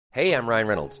Hey, I'm Ryan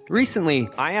Reynolds. Recently,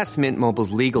 I asked Mint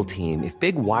Mobile's legal team if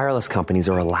big wireless companies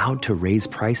are allowed to raise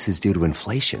prices due to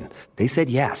inflation. They said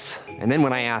yes. And then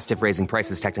when I asked if raising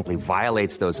prices technically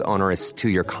violates those onerous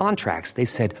two-year contracts, they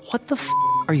said, "What the f***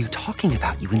 are you talking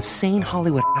about, you insane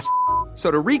Hollywood ass?" So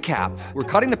to recap, we're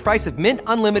cutting the price of Mint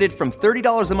Unlimited from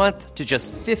 $30 a month to just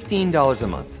 $15 a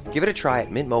month. Give it a try at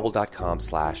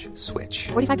mintmobile.com/switch.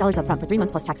 $45 up front for 3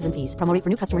 months plus taxes and fees. Promo rate for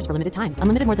new customers for limited time.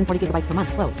 Unlimited more than 40 gigabytes per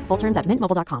month. Slows full terms at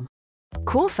mintmobile.com.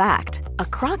 Cool fact, a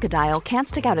crocodile can't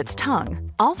stick out its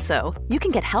tongue. Also, you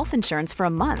can get health insurance for a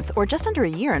month or just under a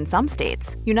year in some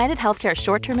states. United Healthcare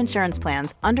short-term insurance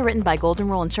plans, underwritten by Golden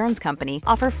Rule Insurance Company,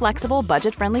 offer flexible,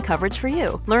 budget-friendly coverage for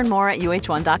you. Learn more at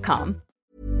uh1.com.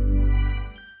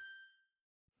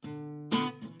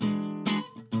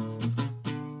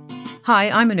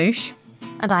 Hi, I'm Anoush.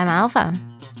 And I'm Alpha.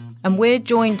 And we're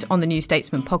joined on the New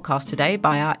Statesman podcast today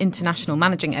by our international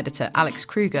managing editor, Alex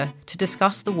Kruger, to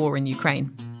discuss the war in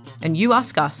Ukraine. And you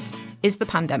ask us, is the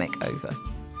pandemic over?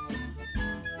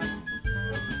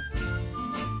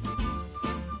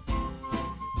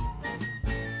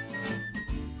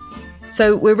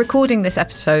 So we're recording this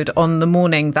episode on the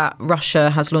morning that Russia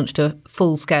has launched a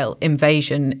full-scale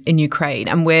invasion in Ukraine.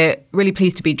 And we're really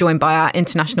pleased to be joined by our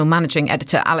international managing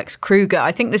editor, Alex Kruger.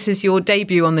 I think this is your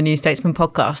debut on the New Statesman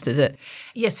podcast, is it?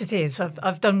 Yes, it is.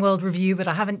 I've done World Review, but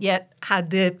I haven't yet had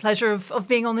the pleasure of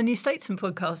being on the New Statesman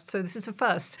podcast. So this is a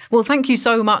first. Well, thank you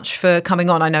so much for coming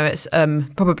on. I know it's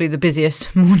probably the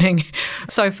busiest morning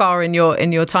so far in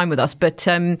your time with us, but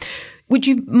would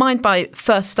you mind by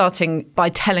first starting by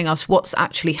telling us what's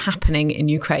actually happening in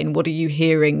Ukraine? What are you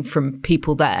hearing from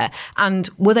people there? And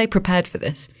were they prepared for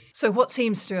this? So what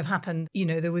seems to have happened,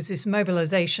 there was this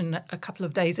mobilization a couple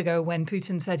of days ago when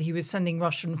Putin said he was sending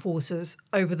Russian forces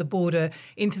over the border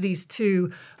into these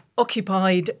two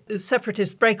occupied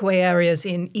separatist breakaway areas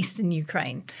in eastern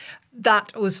Ukraine.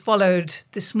 That was followed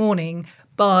this morning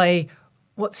by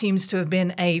what seems to have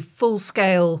been a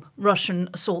full-scale Russian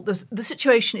assault. The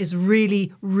situation is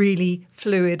really, really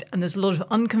fluid, and there's a lot of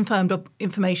unconfirmed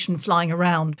information flying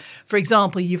around. For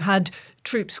example, you've had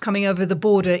troops coming over the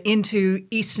border into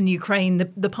eastern Ukraine,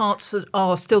 the parts that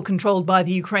are still controlled by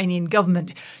the Ukrainian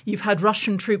government. You've had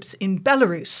Russian troops in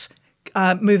Belarus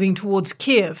moving towards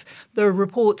Kiev. There are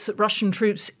reports that Russian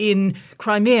troops in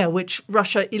Crimea, which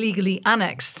Russia illegally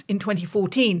annexed in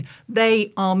 2014,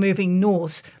 they are moving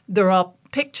north. There are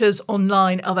pictures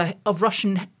online of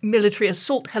Russian military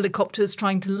assault helicopters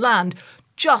trying to land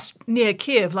just near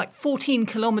Kiev, like 14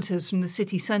 kilometers from the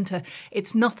city centre.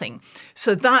 It's nothing.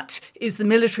 So that is the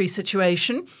military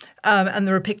situation, and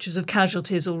there are pictures of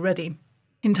casualties already.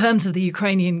 In terms of the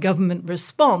Ukrainian government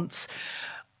response,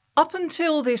 up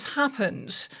until this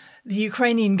happened, the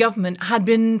Ukrainian government had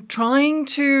been trying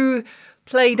to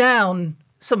play down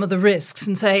some of the risks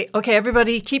and say, OK,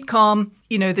 everybody keep calm.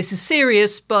 This is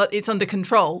serious, but it's under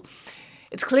control.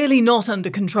 It's clearly not under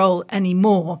control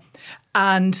anymore.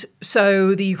 And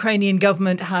so the Ukrainian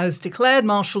government has declared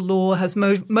martial law, has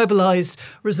mobilized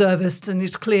reservists, and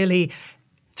is clearly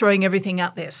throwing everything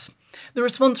at this. The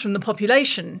response from the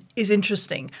population is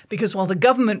interesting because while the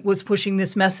government was pushing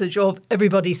this message of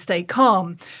everybody stay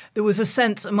calm, there was a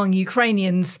sense among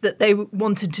Ukrainians that they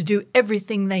wanted to do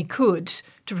everything they could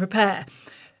to prepare.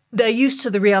 They're used to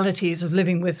the realities of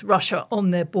living with Russia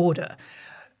on their border.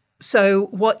 So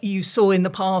what you saw in the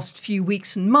past few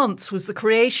weeks and months was the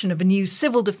creation of a new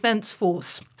civil defense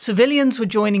force. Civilians were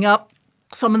joining up.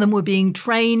 Some of them were being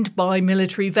trained by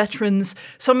military veterans,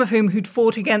 some of whom who'd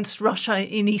fought against Russia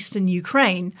in eastern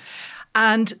Ukraine.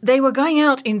 And they were going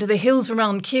out into the hills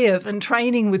around Kiev and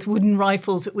training with wooden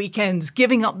rifles at weekends,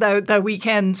 giving up their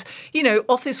weekends,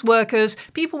 office workers,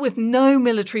 people with no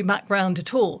military background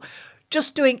at all,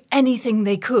 just doing anything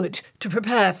they could to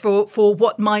prepare for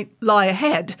what might lie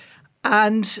ahead.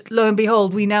 And lo and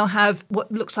behold, we now have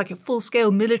what looks like a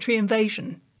full-scale military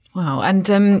invasion. Wow. And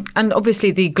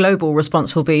obviously the global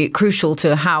response will be crucial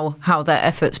to how their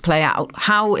efforts play out.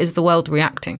 How is the world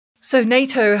reacting? So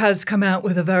NATO has come out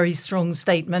with a very strong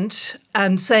statement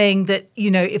and saying that,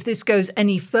 if this goes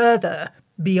any further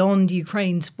beyond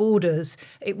Ukraine's borders,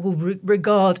 it will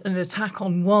regard an attack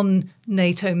on one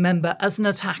NATO member as an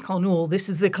attack on all. This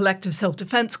is the collective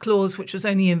self-defense clause, which was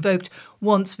only invoked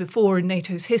once before in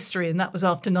NATO's history, and that was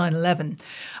after 9/11.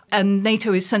 And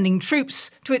NATO is sending troops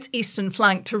to its eastern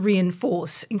flank to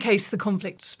reinforce in case the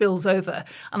conflict spills over.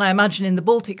 And I imagine in the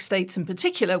Baltic states in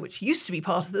particular, which used to be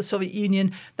part of the Soviet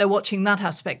Union, they're watching that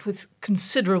aspect with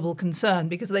considerable concern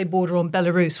because they border on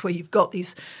Belarus, where you've got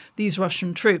these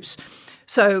Russian troops.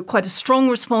 So quite a strong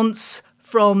response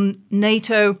from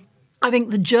NATO. I think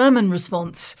the German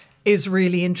response is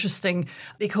really interesting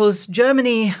because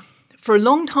Germany, for a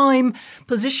long time,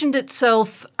 positioned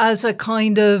itself as a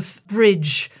kind of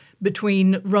bridge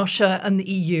between Russia and the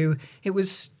EU. It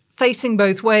was facing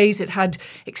both ways. It had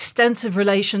extensive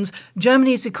relations.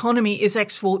 Germany's economy is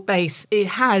export-based. It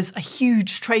has a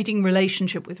huge trading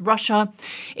relationship with Russia.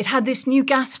 It had this new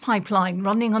gas pipeline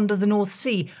running under the North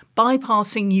Sea,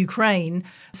 bypassing Ukraine.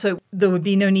 So there would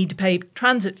be no need to pay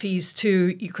transit fees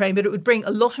to Ukraine, but it would bring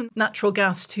a lot of natural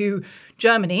gas to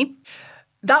Germany.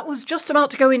 That was just about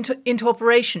to go into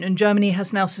operation, and Germany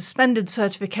has now suspended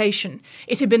certification.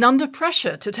 It had been under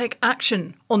pressure to take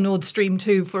action on Nord Stream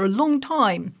 2 for a long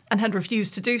time and had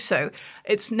refused to do so.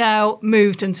 It's now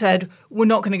moved and said, we're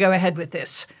not going to go ahead with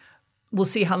this. We'll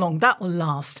see how long that will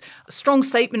last. A strong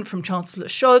statement from Chancellor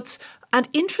Scholz. And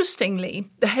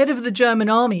interestingly, the head of the German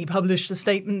army published a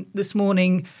statement this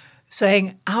morning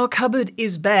saying, our cupboard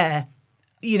is bare.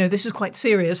 You know, this is quite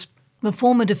serious. The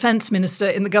former defence minister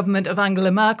in the government of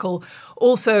Angela Merkel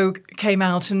also came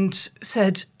out and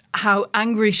said how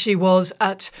angry she was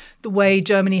at the way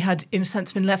Germany had, in a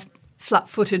sense, been left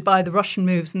flat-footed by the Russian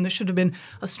moves, and there should have been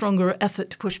a stronger effort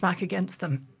to push back against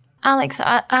them. Alex,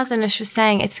 as Anush was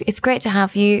saying, it's great to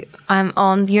have you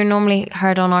on. You're normally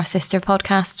heard on our sister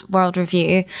podcast, World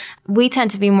Review. We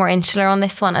tend to be more insular on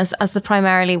this one as the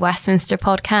primarily Westminster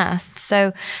podcast.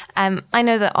 So I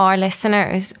know that our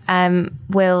listeners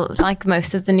will, like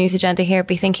most of the news agenda here,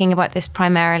 be thinking about this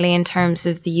primarily in terms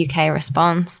of the UK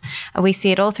response. We see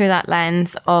it all through that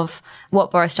lens of what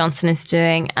Boris Johnson is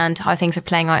doing and how things are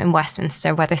playing out in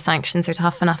Westminster, whether sanctions are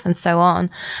tough enough and so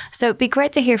on. So it'd be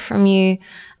great to hear from you.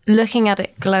 Looking at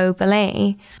it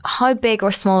globally, how big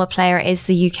or small a player is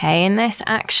the UK in this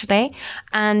actually?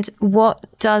 And what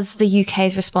does the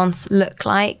UK's response look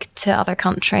like to other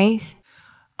countries?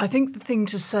 I think the thing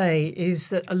to say is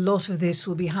that a lot of this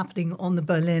will be happening on the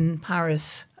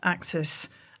Berlin-Paris axis,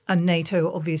 and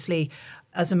NATO obviously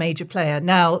as a major player.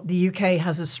 Now, the UK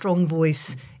has a strong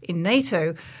voice in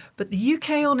NATO, but the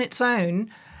UK on its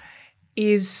own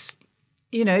is,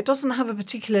 you know, it doesn't have a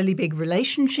particularly big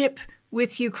relationship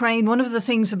with Ukraine. One of the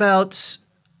things about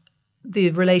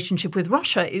the relationship with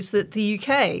Russia is that the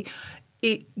UK,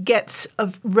 it gets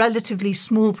a relatively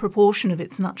small proportion of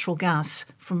its natural gas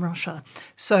from Russia.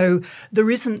 So there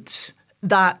isn't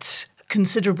that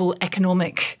considerable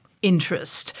economic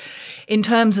interest. In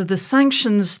terms of the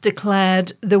sanctions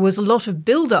declared, there was a lot of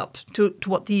build-up to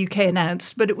what the UK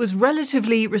announced, but it was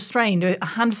relatively restrained. A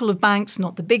handful of banks,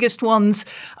 not the biggest ones,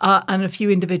 and a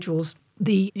few individuals.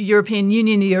 The European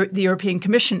Union, the European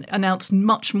Commission announced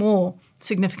much more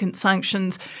significant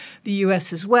sanctions, the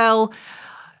US as well.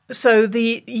 So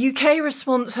the UK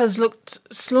response has looked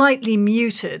slightly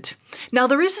muted. Now,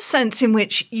 there is a sense in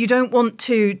which you don't want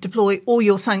to deploy all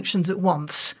your sanctions at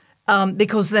once,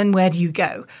 because then where do you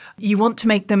go? You want to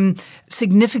make them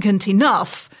significant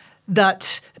enough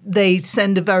that they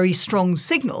send a very strong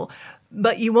signal,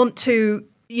 but you want to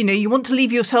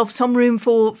leave yourself some room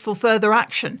for further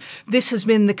action. This has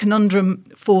been the conundrum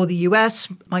for the US.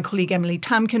 My colleague Emily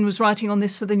Tamkin was writing on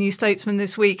this for the New Statesman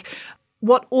this week.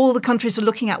 What all the countries are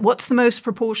looking at, what's the most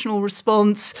proportional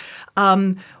response,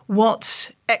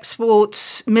 what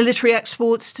exports, military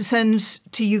exports to send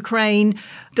to Ukraine,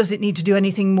 does it need to do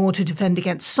anything more to defend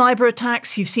against cyber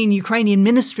attacks? You've seen Ukrainian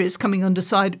ministries coming under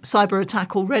cyber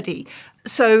attack already.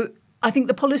 So I think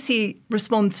the policy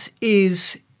response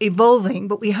is evolving,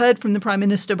 but we heard from the Prime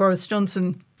Minister Boris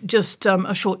Johnson just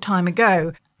a short time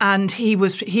ago, and he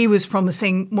was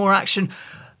promising more action.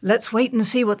 Let's wait and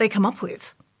see what they come up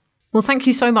with. Well, thank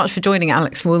you so much for joining,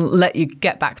 Alex. We'll let you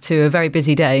get back to a very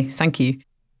busy day. Thank you.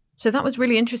 So that was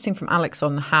really interesting from Alex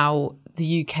on how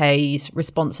the UK's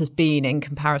response has been in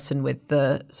comparison with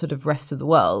the sort of rest of the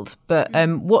world. But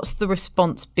what's the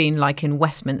response been like in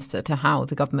Westminster to how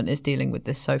the government is dealing with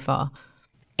this so far?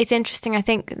 It's interesting. I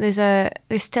think there's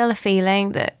still a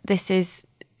feeling that this is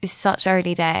such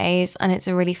early days and it's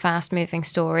a really fast-moving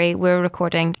story. We're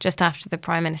recording just after the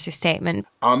Prime Minister's statement.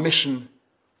 Our mission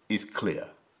is clear.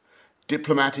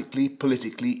 Diplomatically,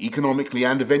 politically, economically,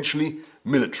 and eventually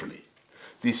militarily.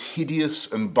 This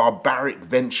hideous and barbaric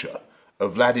venture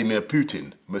of Vladimir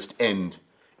Putin must end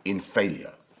in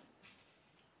failure.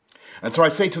 And so I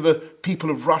say to the people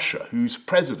of Russia, whose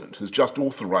president has just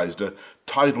authorized a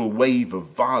tidal wave of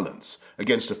violence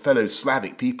against a fellow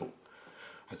Slavic people,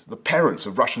 the parents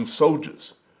of Russian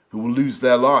soldiers who will lose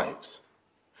their lives,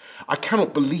 I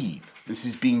cannot believe this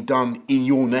is being done in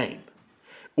your name,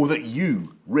 or that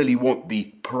you really want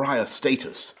the pariah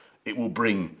status it will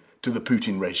bring to the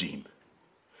Putin regime.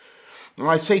 And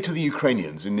I say to the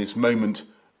Ukrainians in this moment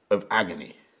of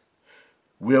agony,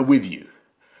 we are with you.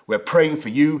 We're praying for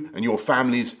you and your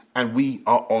families, and we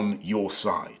are on your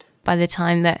side. By the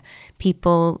time that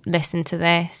people listen to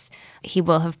this, he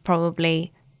will have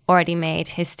probably already made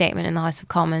his statement in the House of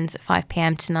Commons at 5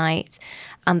 p.m. tonight,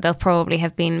 and there'll probably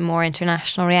have been more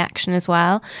international reaction as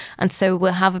well. And so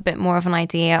we'll have a bit more of an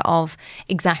idea of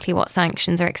exactly what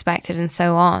sanctions are expected and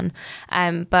so on.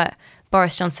 But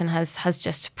Boris Johnson has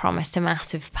just promised a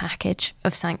massive package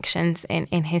of sanctions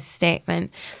in his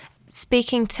statement.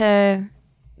 Speaking to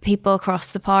people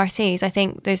across the parties, I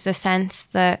think there's a sense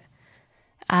that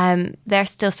they're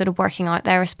still sort of working out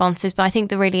their responses. But I think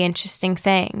the really interesting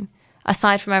thing,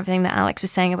 aside from everything that Alex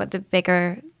was saying about the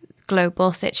bigger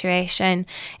global situation,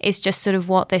 is just sort of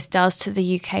what this does to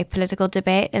the UK political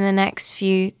debate in the next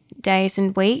few days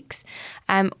and weeks,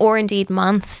 or indeed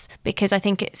months, because I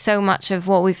think so much of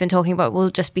what we've been talking about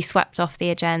will just be swept off the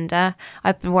agenda.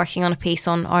 I've been working on a piece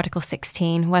on Article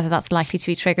 16, whether that's likely to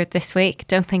be triggered this week.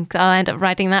 Don't think I'll end up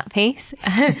writing that piece.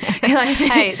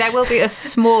 Hey, there will be a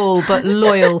small but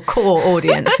loyal core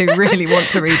audience who really want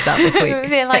to read that this week. I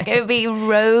feel like it would be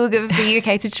rogue of the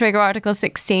UK to trigger Article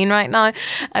 16 right now.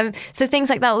 So things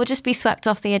like that will just be swept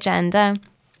off the agenda.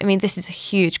 I mean, this is a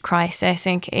huge crisis,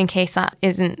 in case that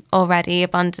isn't already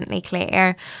abundantly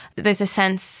clear. There's a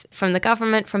sense from the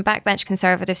government, from backbench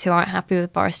Conservatives who aren't happy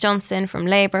with Boris Johnson, from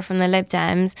Labour, from the Lib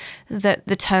Dems, that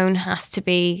the tone has to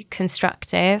be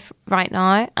constructive right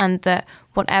now, and that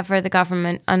whatever the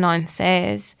government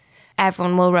announces,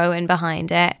 everyone will row in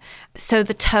behind it. So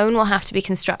the tone will have to be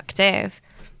constructive.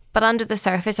 But under the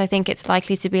surface, I think it's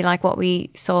likely to be like what we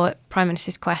saw at Prime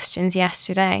Minister's Questions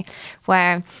yesterday,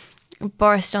 where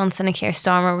Boris Johnson and Keir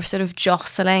Starmer were sort of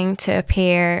jostling to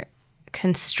appear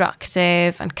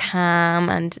constructive and calm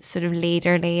and sort of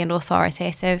leaderly and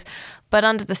authoritative. But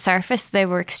under the surface, they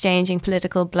were exchanging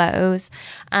political blows.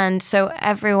 And so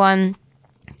everyone,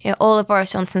 all of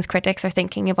Boris Johnson's critics are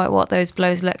thinking about what those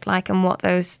blows look like and what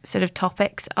those sort of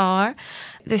topics are.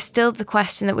 There's still the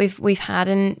question that we've had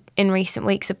in recent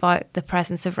weeks about the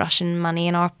presence of Russian money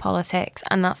in our politics,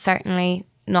 and that's certainly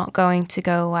not going to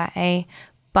go away.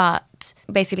 But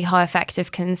basically, how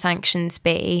effective can sanctions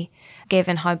be,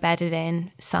 given how bedded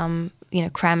in some,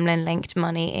 Kremlin-linked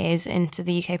money is into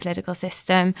the UK political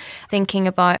system? Thinking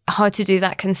about how to do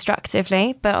that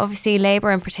constructively. But obviously,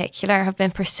 Labour in particular have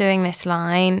been pursuing this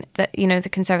line that, the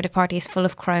Conservative Party is full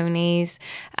of cronies,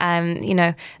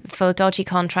 full of dodgy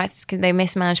contracts. They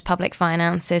mismanage public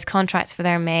finances, contracts for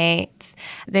their mates.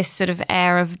 This sort of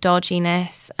air of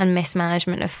dodginess and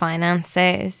mismanagement of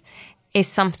finances is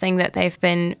something that they've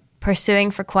been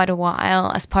pursuing for quite a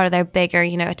while as part of their bigger,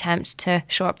 attempt to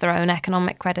shore up their own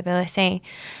economic credibility.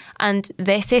 And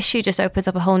this issue just opens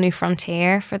up a whole new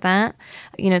frontier for that,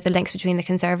 the links between the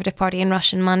Conservative Party and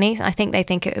Russian money. I think they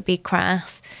think it would be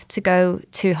crass to go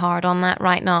too hard on that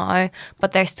right now,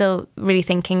 but they're still really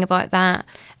thinking about that.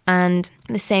 And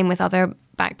the same with other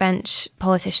backbench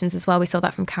politicians as well. We saw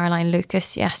that from Caroline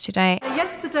Lucas yesterday.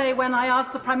 Yesterday, when I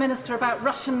asked the Prime Minister about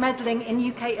Russian meddling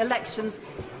in UK elections,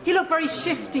 he looked very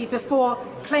shifty before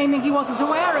claiming he wasn't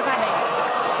aware of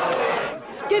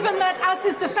any. Given that, as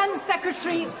his Defence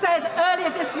Secretary said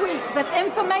earlier this week, that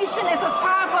information is as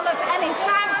powerful as any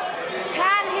tank,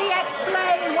 can he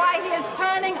explain why he is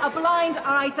turning a blind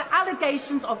eye to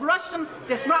allegations of Russian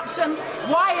disruption?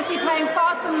 Why is he playing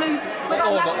fast and loose with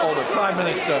our national security? Prime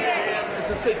Minister.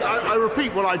 Mr. Speaker, I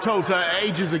repeat what I told her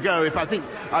ages ago, if I think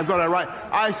I've got it right.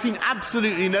 I've seen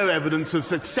absolutely no evidence of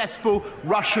successful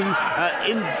Russian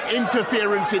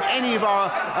interference in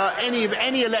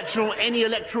any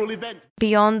electoral event.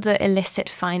 Beyond the illicit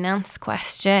finance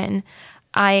question,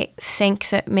 I think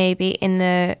that maybe in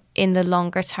the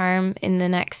longer term, in the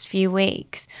next few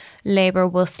weeks, Labour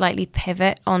will slightly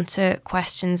pivot onto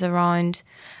questions around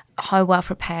how well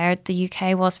prepared the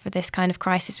UK was for this kind of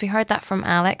crisis. We heard that from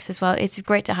Alex as well. It's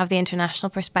great to have the international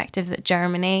perspective that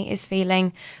Germany is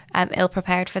feeling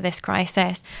ill-prepared for this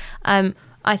crisis.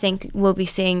 I think we'll be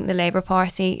seeing the Labour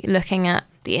Party looking at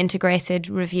the integrated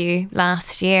review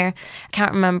last year. I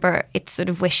can't remember its sort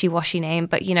of wishy-washy name,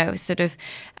 but, sort of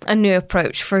a new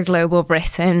approach for global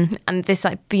Britain. And this,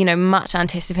 much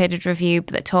anticipated review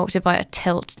that talked about a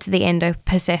tilt to the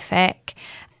Indo-Pacific.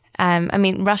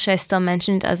 Russia is still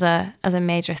mentioned as a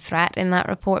major threat in that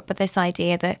report, but this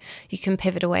idea that you can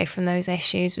pivot away from those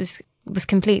issues was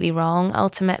completely wrong,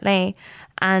 ultimately.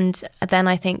 And then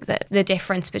I think that the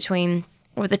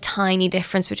tiny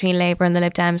difference between Labour and the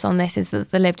Lib Dems on this is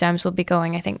that the Lib Dems will be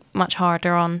going, I think, much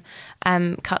harder on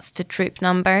cuts to troop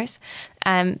numbers,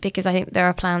 because I think there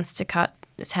are plans to cut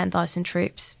 10,000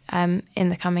 troops in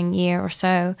the coming year or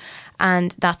so.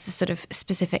 And that's a sort of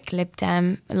specific Lib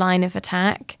Dem line of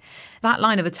attack. That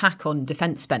line of attack on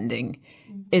defence spending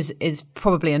is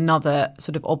probably another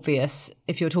sort of obvious,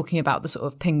 if you're talking about the sort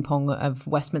of ping pong of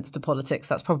Westminster politics,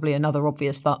 that's probably another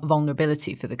obvious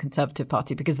vulnerability for the Conservative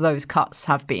Party, because those cuts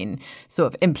have been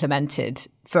sort of implemented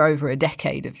for over a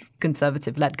decade of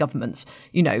Conservative-led governments,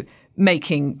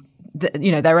 making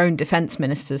their own defence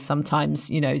ministers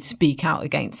sometimes, speak out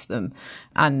against them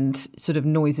and sort of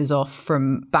noises off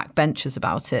from backbenchers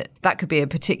about it. That could be a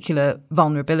particular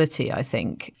vulnerability, I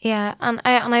think. Yeah, and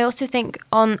I also think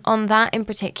on that in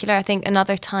particular, I think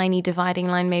another tiny dividing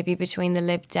line maybe between the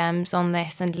Lib Dems on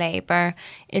this and Labour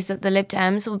is that the Lib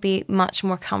Dems will be much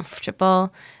more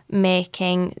comfortable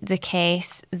making the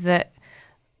case that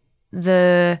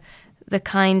the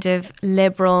kind of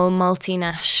liberal,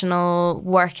 multinational,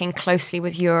 working closely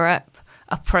with Europe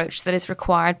approach that is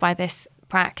required by this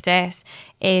practice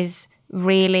is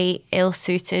really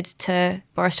ill-suited to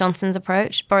Boris Johnson's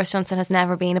approach. Boris Johnson has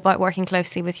never been about working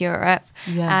closely with Europe.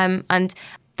 Yeah. And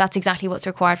that's exactly what's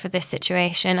required for this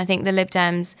situation. I think the Lib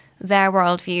Dems, their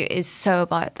worldview is so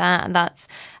about that, and that's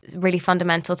really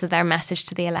fundamental to their message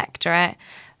to the electorate.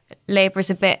 Labour's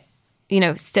a bit,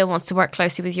 still wants to work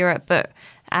closely with Europe, but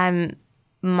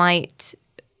might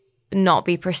not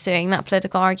be pursuing that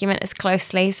political argument as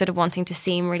closely, sort of wanting to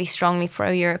seem really strongly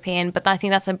pro-European. But I think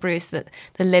that's a bruise that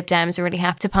the Lib Dems really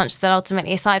have to punch, that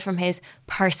ultimately, aside from his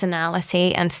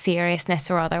personality and seriousness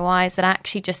or otherwise, that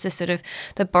actually just the sort of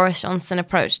the Boris Johnson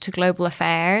approach to global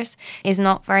affairs is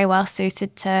not very well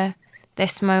suited to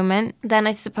this moment. Then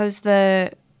I suppose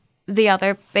the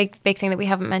other big thing that we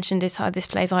haven't mentioned is how this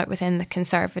plays out within the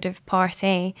Conservative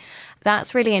Party.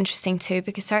 That's really interesting too,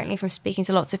 because certainly from speaking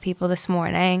to lots of people this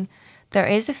morning, there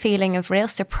is a feeling of real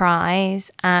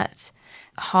surprise at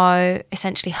how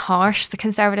essentially harsh the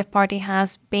Conservative Party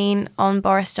has been on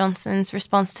Boris Johnson's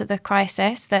response to the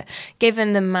crisis, that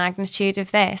given the magnitude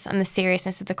of this and the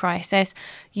seriousness of the crisis,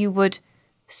 you would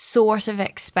sort of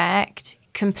expect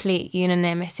complete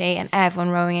unanimity and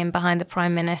everyone rowing in behind the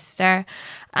Prime Minister.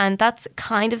 And that's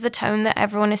kind of the tone that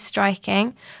everyone is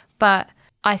striking. But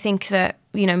I think that,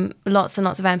 lots and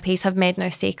lots of MPs have made no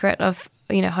secret of,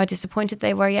 how disappointed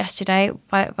they were yesterday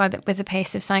with the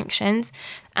pace of sanctions.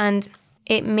 And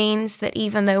it means that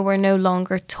even though we're no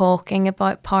longer talking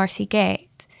about Partygate,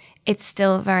 it's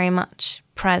still very much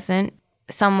present.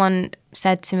 Someone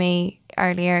said to me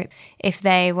earlier, if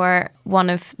they were one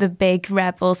of the big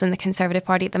rebels in the Conservative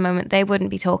Party at the moment, they wouldn't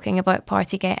be talking about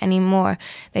Partygate anymore.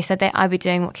 They said that I'd be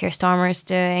doing what Keir Starmer is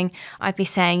doing. I'd be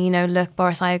saying, look,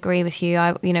 Boris, I agree with you.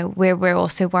 We're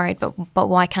also worried, but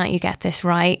why can't you get this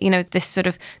right? This sort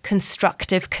of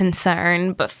constructive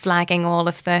concern, but flagging all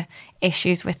of the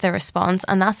issues with the response.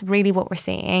 And that's really what we're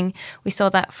seeing. We saw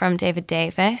that from David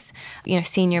Davis,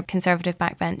 senior Conservative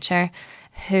backbencher,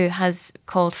 who has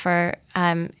called for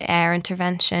air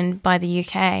intervention by the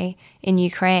UK in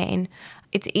Ukraine.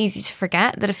 It's easy to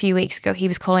forget that a few weeks ago he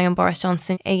was calling on Boris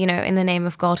Johnson, in the name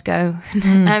of God go.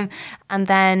 And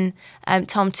then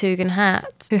Tom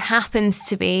Tugendhat, who happens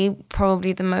to be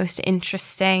probably the most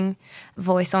interesting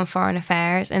voice on foreign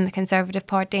affairs in the Conservative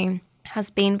Party, has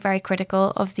been very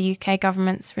critical of the UK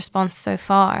government's response so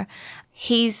far.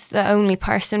 He's the only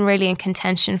person really in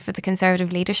contention for the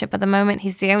Conservative leadership at the moment.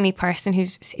 He's the only person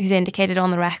who's indicated on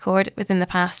the record within the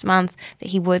past month that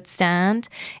he would stand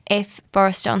if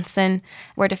Boris Johnson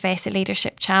were to face a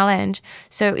leadership challenge.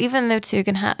 So even though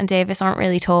Tugendhat and Davis aren't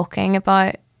really talking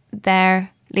about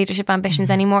their leadership ambitions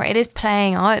anymore, it is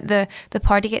playing out. The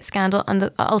Partygate scandal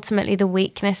and ultimately the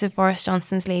weakness of Boris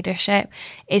Johnson's leadership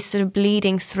is sort of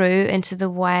bleeding through into the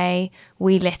way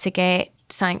we litigate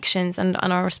sanctions and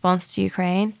our response to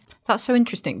Ukraine. That's so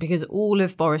interesting, because all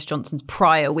of Boris Johnson's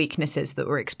prior weaknesses that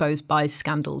were exposed by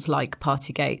scandals like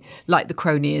Partygate, like the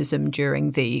cronyism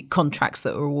during the contracts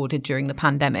that were awarded during the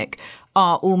pandemic,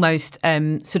 are almost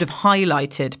sort of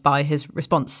highlighted by his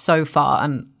response so far.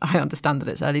 And I understand that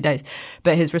it's early days,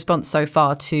 but his response so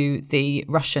far to the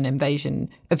Russian invasion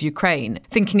of Ukraine.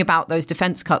 Thinking about those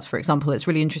defence cuts, for example, it's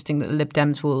really interesting that the Lib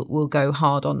Dems will go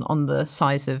hard on the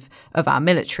size of our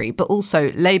military, but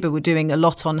also Labour were doing a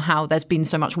lot on how there's been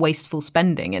so much wasteful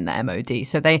spending in the MOD.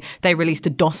 So they released a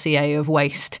dossier of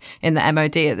waste in the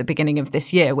MOD at the beginning of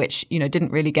this year, which,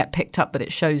 didn't really get picked up, but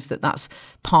it shows that that's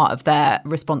part of their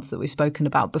response that we've spoken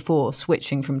about before,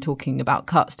 switching from talking about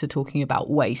cuts to talking about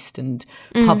waste and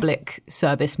public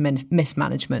service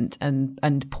mismanagement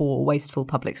and poor, wasteful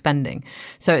public spending.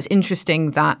 So it's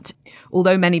interesting that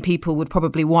although many people would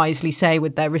probably wisely say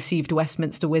with their received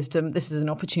Westminster wisdom, this is an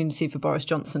opportunity for Boris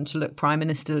Johnson to look prime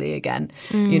ministerly again,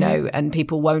 and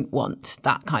people won't want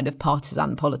that kind of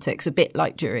partisan politics, a bit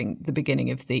like during the beginning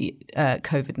of the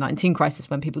COVID-19 crisis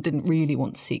when people didn't really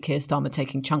want to see Keir Starmer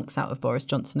taking chunks out of Boris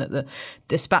Johnson at the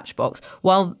dispatch box.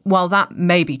 While that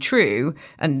may be true,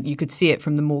 and you could see it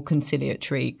from the more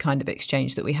conciliatory kind of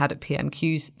exchange that we had at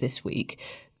PMQs this week,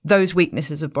 those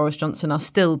weaknesses of Boris Johnson are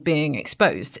still being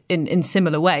exposed in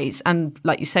similar ways. And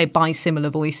like you say, by similar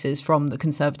voices from the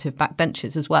Conservative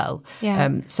backbenchers as well,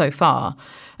 so far.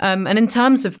 And in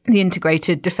terms of the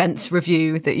integrated defence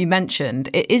review that you mentioned,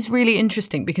 it is really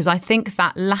interesting because I think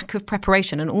that lack of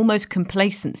preparation and almost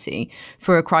complacency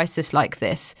for a crisis like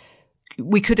this,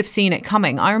 we could have seen it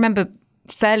coming. I remember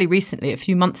fairly recently, a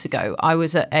few months ago, I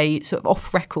was at a sort of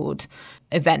off-record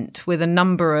event with a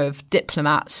number of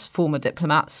diplomats, former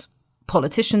diplomats,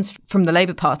 politicians from the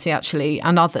Labour Party, actually,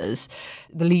 and others,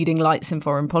 the leading lights in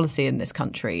foreign policy in this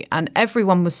country. And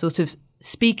everyone was sort of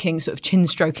speaking sort of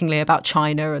chin-strokingly about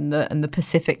China and the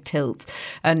Pacific tilt.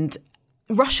 And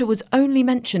Russia was only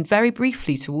mentioned very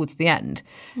briefly towards the end.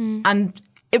 And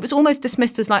it was almost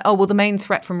dismissed as like, oh, well, the main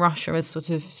threat from Russia is sort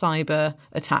of cyber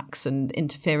attacks and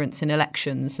interference in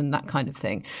elections and that kind of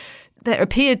thing. There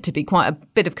appeared to be quite a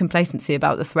bit of complacency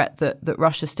about the threat that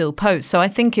Russia still posed. So I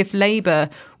think if Labour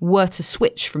were to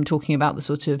switch from talking about the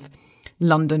sort of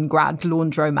London grad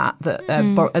laundromat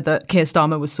that Keir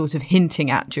Starmer was sort of hinting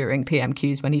at during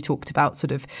PMQs when he talked about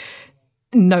sort of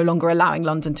no longer allowing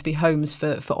London to be homes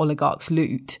for oligarchs'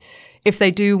 loot, if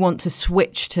they do want to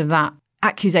switch to that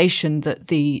accusation that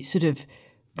the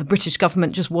British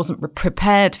government just wasn't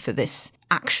prepared for this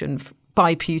action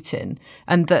by Putin,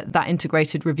 and that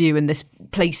integrated review and this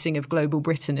placing of global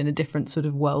Britain in a different sort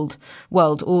of world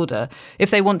order,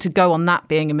 if they want to go on that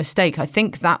being a mistake, I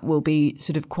think that will be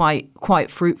sort of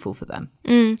quite fruitful for them.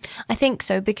 I think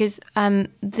so, because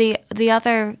the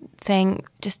other thing,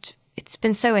 just it's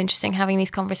been so interesting having these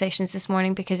conversations this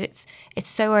morning because it's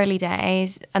so early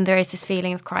days and there is this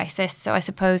feeling of crisis. So I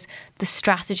suppose the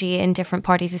strategy in different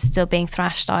parties is still being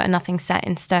thrashed out and nothing's set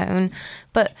in stone.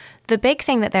 But the big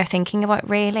thing that they're thinking about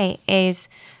really is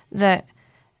that,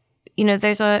 you know,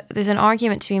 there's an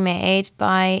argument to be made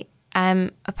by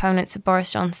opponents of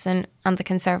Boris Johnson and the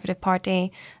Conservative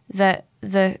Party that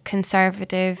the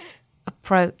Conservative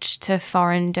approach to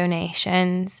foreign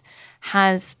donations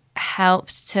has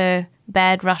helped to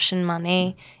bed Russian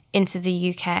money into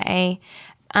the UK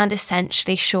and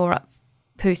essentially shore up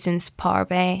Putin's power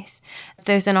base.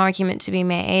 There's an argument to be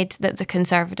made that the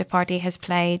Conservative Party has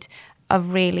played a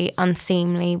really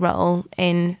unseemly role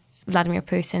in Vladimir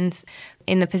Putin's,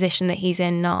 in the position that he's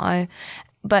in now.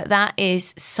 But that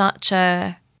is such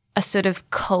a sort of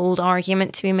cold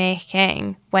argument to be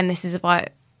making when this is about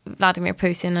Vladimir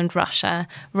Putin and Russia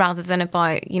rather than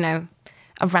about, you know,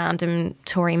 a random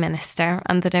Tory minister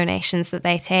and the donations that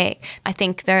they take. I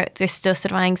think there's still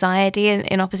sort of anxiety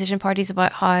in opposition parties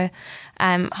about how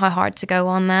hard to go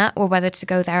on that or whether to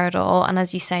go there at all. And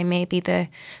as you say, maybe the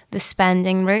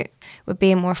spending route would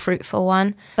be a more fruitful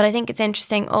one. But I think it's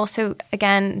interesting also,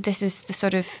 again, this is the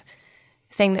sort of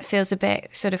thing that feels a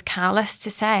bit sort of callous to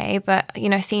say, but, you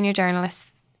know, a senior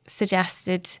journalist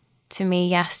suggested to me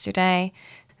yesterday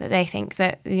that they think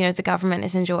that, you know, the government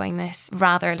is enjoying this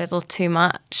rather a little too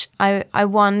much. I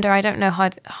wonder, I don't know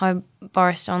how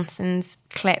Boris Johnson's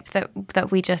clip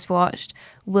that we just watched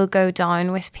will go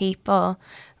down with people,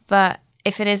 but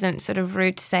if it isn't sort of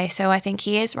rude to say so, I think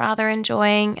he is rather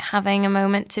enjoying having a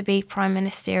moment to be prime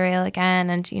ministerial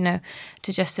again and, you know,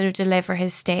 to just sort of deliver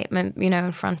his statement, you know,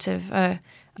 in front of a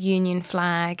union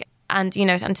flag. And, you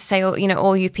know, and to say, you know,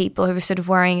 all you people who are sort of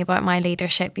worrying about my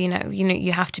leadership, you know,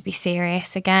 you have to be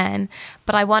serious again.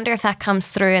 But I wonder if that comes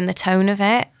through in the tone of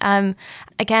it.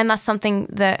 Again, that's something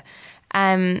that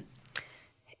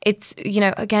it's, you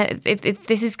know, again,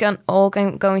 this is going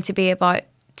to be about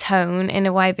tone in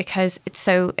a way because it's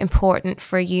so important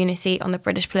for unity on the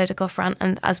British political front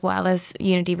and as well as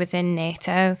unity within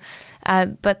NATO.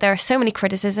 But there are so many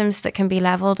criticisms that can be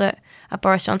levelled at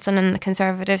Boris Johnson and the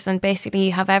Conservatives, and basically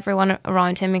you have everyone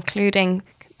around him, including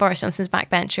Boris Johnson's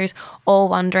backbenchers, all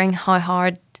wondering how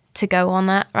hard to go on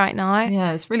that right now.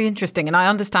 Yeah, it's really interesting. And I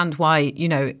understand why, you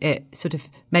know, it sort of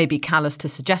may be callous to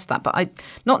suggest that, but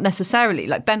not necessarily.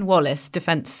 Like Ben Wallace,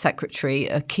 Defence Secretary,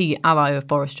 a key ally of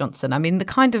Boris Johnson. I mean, the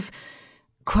kind of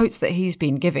quotes that he's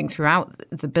been giving throughout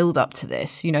the build up to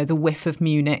this, you know, the whiff of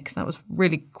Munich, that was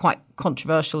really quite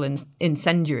controversial and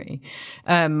incendiary.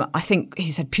 I think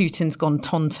he said Putin's gone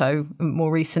tonto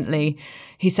more recently.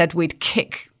 He said we'd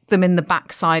kick them in the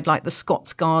backside like the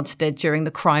Scots Guards did during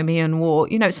the Crimean War.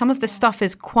 You know, some of this stuff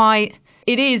is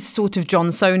it is sort of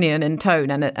Johnsonian in tone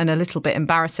and a little bit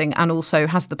embarrassing, and also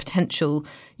has the potential,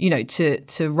 you know,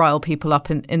 to rile people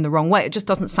up in the wrong way. It just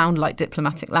doesn't sound like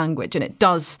diplomatic language, and it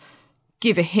does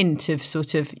give a hint of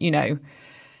sort of, you know,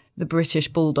 the British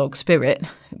bulldog spirit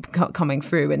coming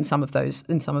through in some of those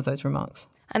remarks.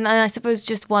 And then I suppose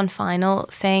just one final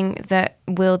thing that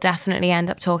we'll definitely end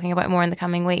up talking about more in the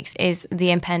coming weeks is the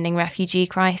impending refugee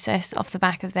crisis off the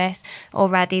back of this.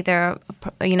 Already there are,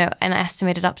 you know, an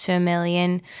estimated up to 1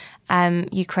 million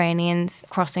Ukrainians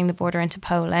crossing the border into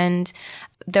Poland.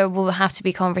 There will have to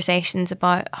be conversations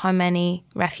about how many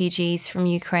refugees from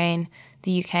Ukraine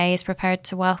the UK is prepared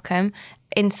to welcome.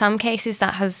 In some cases,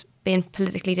 that has been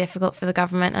politically difficult for the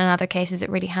government, and in other cases it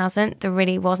really hasn't. There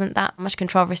really wasn't that much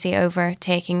controversy over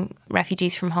taking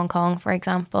refugees from Hong Kong, for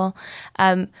example.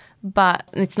 But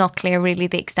it's not clear really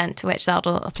the extent to which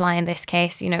that'll apply in this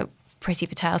case. You know, Priti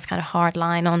Patel's kind of hard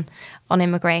line on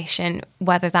immigration,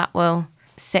 whether that will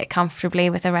sit comfortably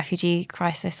with a refugee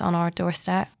crisis on our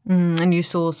doorstep. And you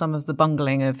saw some of the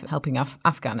bungling of helping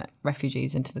Afghan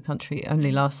refugees into the country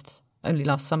only last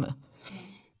summer.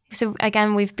 So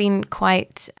again, we've been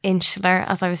quite insular,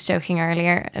 as I was joking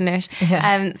earlier, Anush,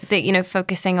 that, you know,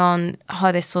 focusing on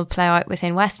how this will play out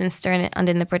within Westminster and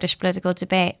in the British political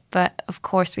debate. But of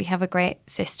course, we have a great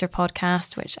sister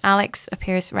podcast, which Alex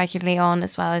appears regularly on,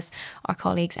 as well as our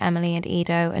colleagues Emily and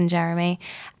Ido and Jeremy,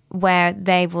 where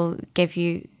they will give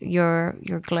you your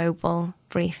global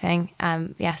briefing.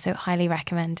 So highly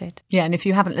recommended. Yeah, and if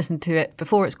you haven't listened to it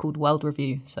before, it's called World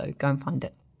Review, so go and find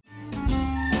it.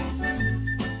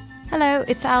 Hello,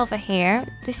 it's Alva here.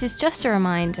 This is just a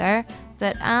reminder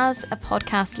that as a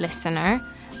podcast listener,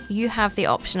 you have the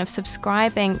option of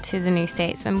subscribing to The New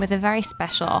Statesman with a very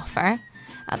special offer.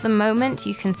 At the moment,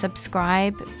 you can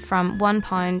subscribe from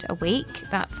 £1 a week.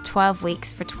 That's 12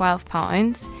 weeks for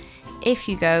 £12. If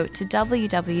you go to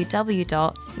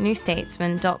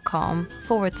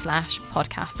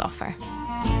www.newstatesman.com/podcast offer.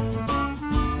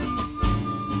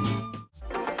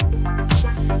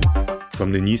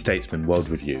 From the New Statesman World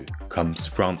Review comes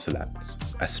France Elects,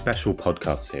 a special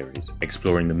podcast series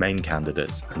exploring the main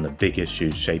candidates and the big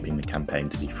issues shaping the campaign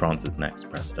to be France's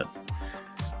next president.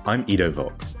 I'm Ido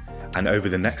Vok, and over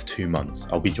the next 2 months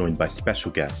I'll be joined by special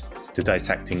guests to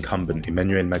dissect incumbent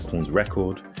Emmanuel Macron's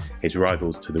record, his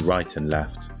rivals to the right and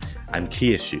left, and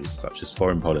key issues such as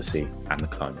foreign policy and the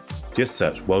climate. Just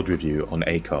search World Review on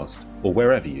Acast or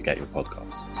wherever you get your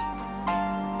podcasts.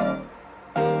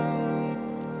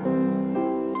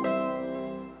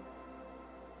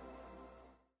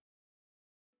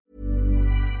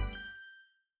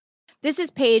 This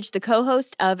is Paige, the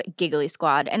co-host of Giggly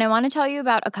Squad, and I want to tell you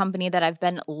about a company that I've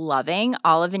been loving,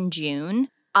 Olive & June.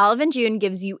 Olive & June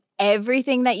gives you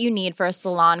everything that you need for a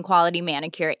salon-quality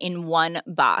manicure in one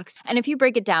box. And if you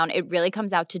break it down, it really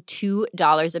comes out to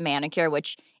 $2 a manicure,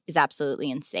 which is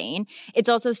absolutely insane. It's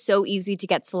also so easy to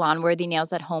get salon-worthy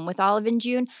nails at home with Olive &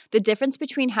 June. The difference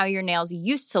between how your nails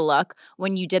used to look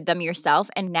when you did them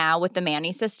yourself and now with the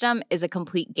Mani system is a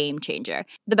complete game changer.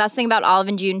 The best thing about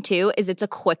Olive & June, too, is it's a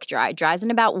quick dry. Dries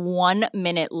in about 1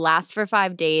 minute, lasts for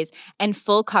 5 days, and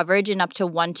full coverage in up to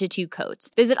 1 to 2 coats.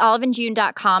 Visit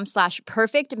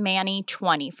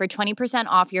oliveandjune.com/perfectmani20 for 20%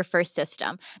 off your first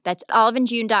system. That's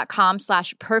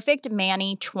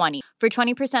oliveandjune.com/perfectmani20 for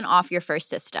 20% off your first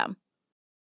system.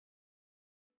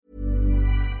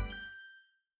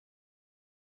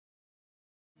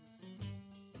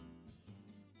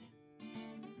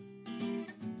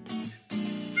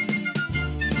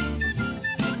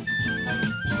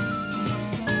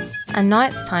 And now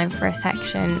it's time for a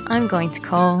section I'm going to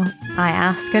call I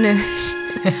Ask Anush.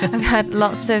 I've had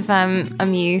lots of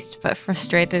amused but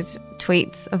frustrated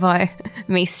tweets about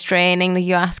me straining the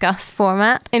You Ask Us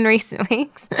format in recent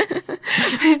weeks.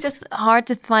 It's just hard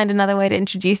to find another way to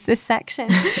introduce this section.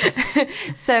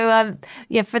 So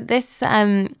for this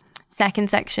second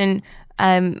section,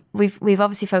 we've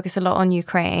obviously focused a lot on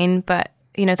Ukraine, but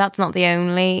you know, that's not the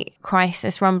only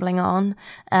crisis rumbling on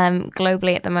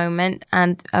globally at the moment,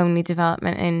 and only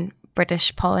development in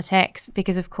British politics,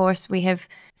 because of course we have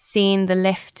seen the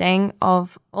lifting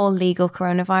of all legal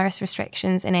coronavirus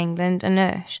restrictions in England and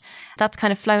Anush. That's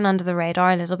kind of flown under the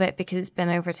radar a little bit because it's been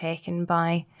overtaken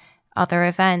by other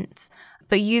events.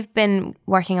 But you've been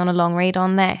working on a long read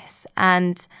on this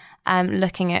and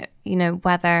looking at, you know,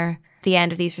 whether the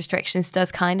end of these restrictions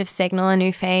does kind of signal a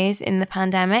new phase in the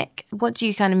pandemic. What do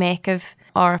you kind of make of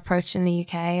our approach in the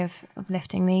UK of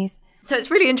lifting these? So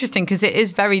it's really interesting because it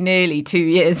is very nearly 2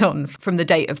 years on from the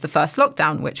date of the first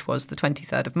lockdown, which was the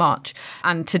 23rd of March.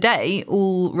 And today,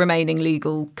 all remaining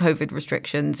legal COVID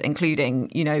restrictions, including,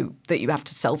 that you have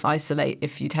to self-isolate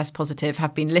if you test positive,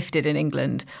 have been lifted in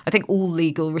England. I think all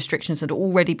legal restrictions had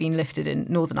already been lifted in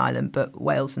Northern Ireland, but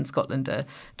Wales and Scotland are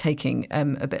taking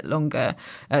a bit longer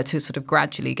to sort of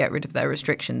gradually get rid of their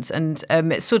restrictions. And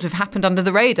it sort of happened under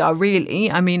the radar,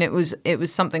 really. I mean, it was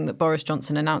something that Boris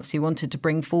Johnson announced he wanted to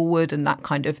bring forward, and that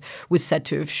kind of was said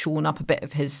to have shorn up a bit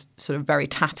of his sort of very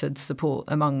tattered support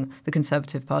among the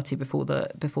Conservative Party before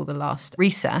the last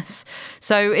recess.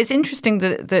 So it's interesting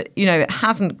that it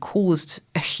hasn't caused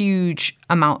a huge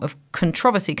amount of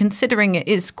controversy, considering it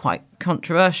is quite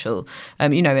controversial.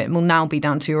 It will now be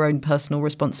down to your own personal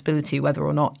responsibility whether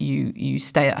or not you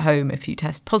stay at home if you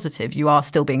test positive. You are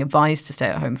still being advised to stay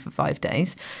at home for 5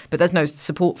 days, but there's no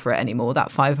support for it anymore. That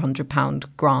 £500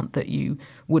 grant that you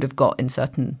would have got in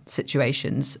certain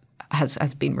situations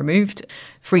has been removed.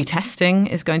 Free testing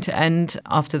is going to end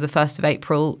after the 1st of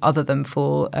April, other than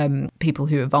for people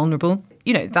who are vulnerable.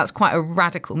 That's quite a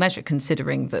radical measure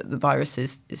considering that the virus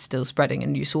is still spreading.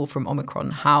 And you saw from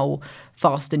Omicron how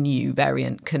fast a new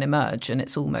variant can emerge. And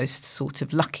it's almost sort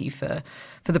of lucky for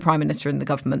the Prime Minister and the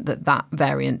government that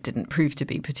variant didn't prove to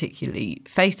be particularly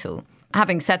fatal.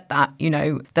 Having said that,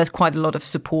 there's quite a lot of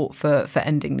support for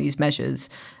ending these measures.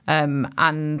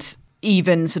 And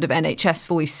even sort of NHS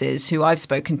voices who I've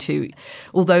spoken to,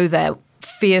 although they're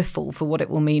fearful for what it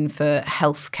will mean for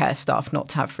healthcare staff not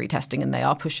to have free testing, and they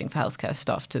are pushing for healthcare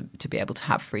staff to be able to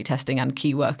have free testing and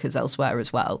key workers elsewhere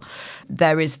as well.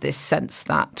 There is this sense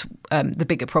that the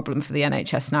bigger problem for the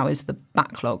NHS now is the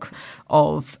backlog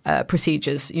of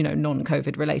procedures,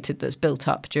 non-COVID related, that's built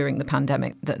up during the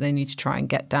pandemic that they need to try and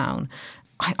get down.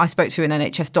 I spoke to an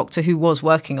NHS doctor who was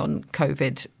working on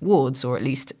COVID wards, or at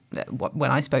least when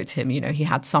I spoke to him, he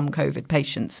had some COVID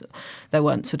patients. There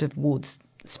weren't sort of wards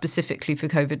specifically for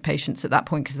COVID patients at that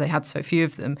point because they had so few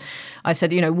of them. I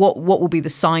said, what will be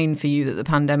the sign for you that the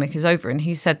pandemic is over? And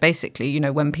he said, basically,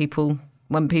 when people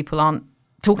aren't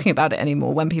talking about it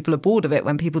anymore, when people are bored of it,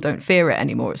 when people don't fear it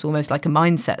anymore. It's almost like a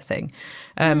mindset thing.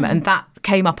 And that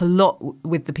came up a lot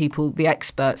with the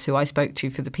experts who I spoke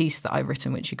to for the piece that I've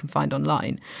written, which you can find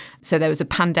online. So there was a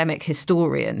pandemic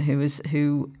historian who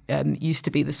used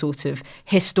to be the sort of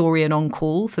historian on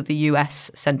call for the US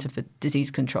Centre for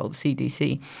Disease Control, the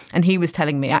CDC. And he was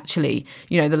telling me, actually,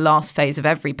 the last phase of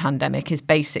every pandemic is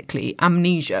basically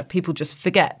amnesia. People just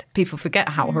forget. People forget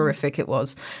how horrific it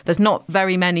was. There's not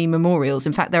very many memorials.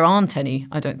 In fact, there aren't any,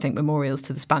 I don't think, memorials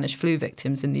to the Spanish flu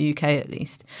victims in the UK, at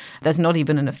least. There's not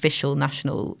even an official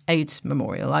national AIDS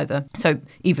memorial either. So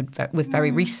even with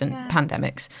very recent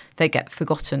pandemics, they get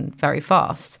forgotten very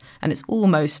fast. And it's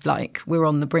almost like we're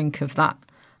on the brink of that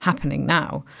happening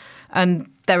now.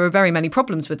 And there are very many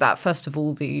problems with that. First of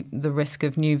all, the risk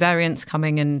of new variants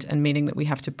coming and meaning that we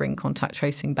have to bring contact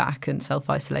tracing back and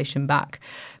self-isolation back.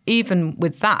 Even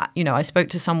with that, I spoke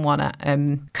to someone at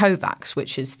COVAX,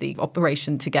 which is the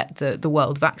operation to get the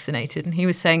world vaccinated. And he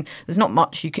was saying there's not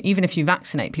much you can, even if you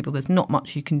vaccinate people, there's not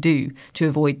much you can do to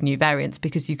avoid new variants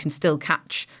because you can still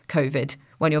catch COVID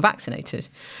when you're vaccinated.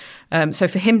 So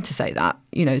for him to say that,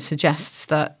 suggests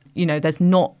that, there's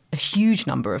not a huge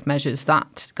number of measures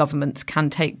that governments can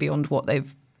take beyond what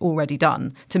they've already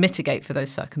done to mitigate for those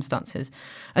circumstances.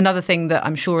 Another thing that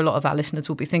I'm sure a lot of our listeners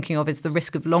will be thinking of is the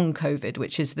risk of long COVID,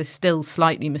 which is this still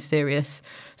slightly mysterious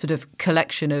sort of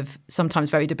collection of sometimes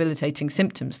very debilitating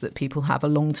symptoms that people have a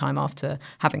long time after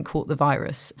having caught the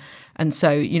virus. And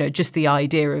so, just the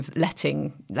idea of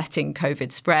letting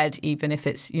COVID spread, even if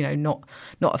it's, not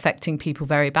affecting people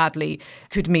very badly,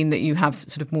 could mean that you have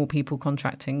sort of more people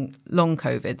contracting long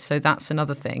COVID. So that's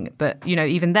another thing. But,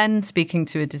 even then, speaking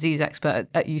to a disease expert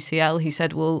at UCL, he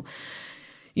said, well,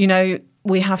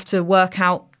 we have to work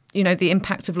out, the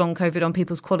impact of long COVID on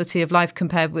people's quality of life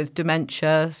compared with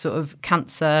dementia, sort of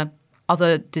cancer,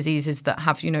 other diseases that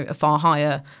have, a far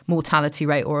higher mortality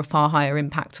rate or a far higher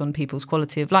impact on people's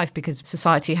quality of life because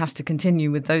society has to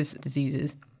continue with those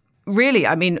diseases. Really,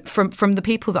 I mean, from the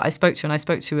people that I spoke to, and I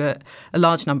spoke to a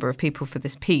large number of people for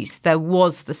this piece, there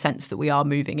was the sense that we are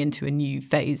moving into a new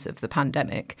phase of the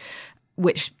pandemic,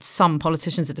 which some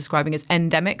politicians are describing as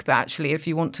endemic. But actually, if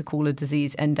you want to call a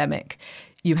disease endemic,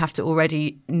 you have to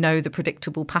already know the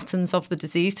predictable patterns of the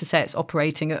disease to say it's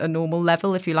operating at a normal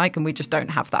level, if you like. And we just don't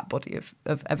have that body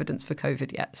of evidence for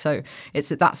COVID yet. So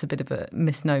that's a bit of a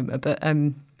misnomer. But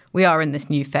we are in this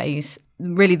new phase.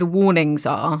 Really, the warnings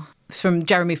are from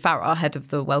Jeremy Farrar, head of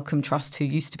the Wellcome Trust, who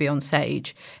used to be on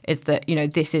Sage, is that,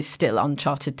 this is still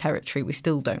uncharted territory. We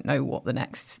still don't know what the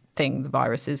next thing the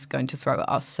virus is going to throw at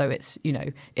us. So it's,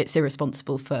 it's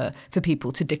irresponsible for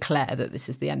people to declare that this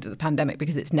is the end of the pandemic,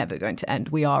 because it's never going to end.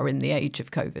 We are in the age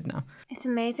of COVID now. It's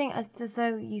amazing. It's as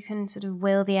though you can sort of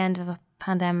will the end of a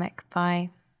pandemic by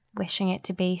wishing it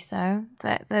to be so.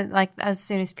 That like, as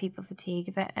soon as people fatigue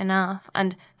of it enough,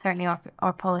 and certainly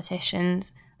our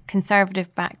politicians,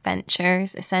 conservative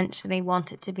backbenchers, essentially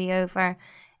want it to be over,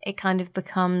 it kind of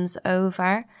becomes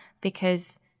over,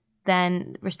 because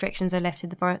then restrictions are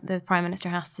lifted. The Prime Minister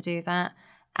has to do that,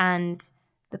 and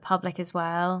the public as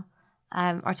well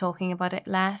are talking about it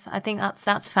less. I think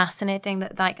that's fascinating,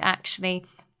 that like actually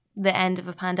the end of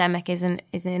a pandemic is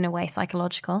in a way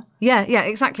psychological. Yeah,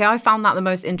 exactly. I found that the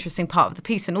most interesting part of the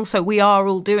piece. And also, we are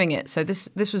all doing it. So this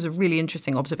was a really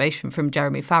interesting observation from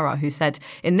Jeremy Farrar, who said,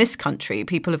 in this country,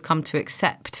 people have come to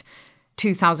accept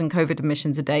 2,000 COVID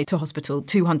admissions a day to hospital,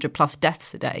 200 plus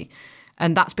deaths a day.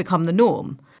 And that's become the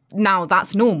norm. Now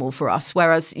that's normal for us,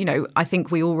 whereas, I think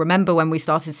we all remember when we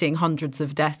started seeing hundreds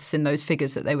of deaths in those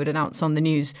figures that they would announce on the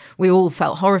news, we all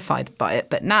felt horrified by it.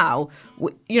 But now,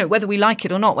 whether we like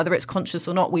it or not, whether it's conscious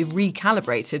or not, we've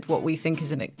recalibrated what we think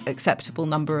is an acceptable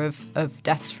number of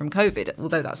deaths from COVID.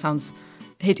 Although that sounds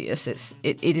hideous,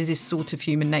 it is this sort of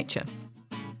human nature.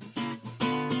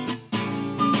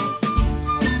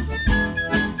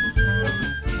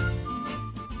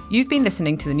 You've been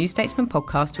listening to the New Statesman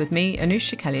podcast with me,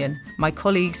 Anoush Shakelian, my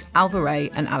colleagues Alva Ray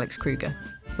and Alex Kruger.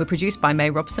 We're produced by May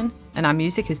Robson, and our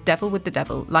music is Devil with the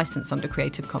Devil, licensed under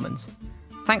Creative Commons.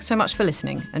 Thanks so much for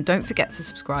listening, and don't forget to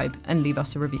subscribe and leave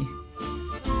us a review.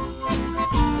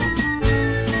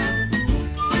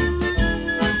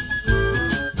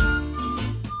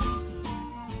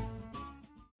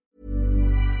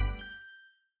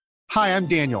 Hi, I'm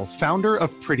Daniel, founder of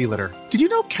Pretty Litter. Did you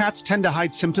know cats tend to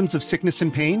hide symptoms of sickness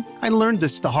and pain? I learned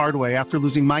this the hard way after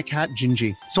losing my cat,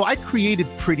 Gingy. So I created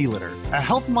Pretty Litter, a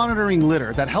health monitoring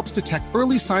litter that helps detect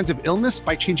early signs of illness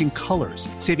by changing colors,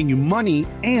 saving you money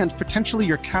and potentially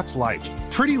your cat's life.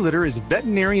 Pretty Litter is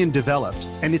veterinarian developed,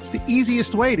 and it's the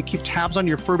easiest way to keep tabs on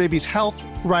your fur baby's health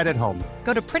right at home.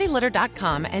 Go to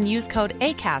prettylitter.com and use code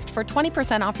ACAST for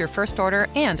 20% off your first order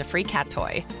and a free cat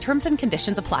toy. Terms and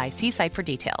conditions apply. See site for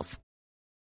details.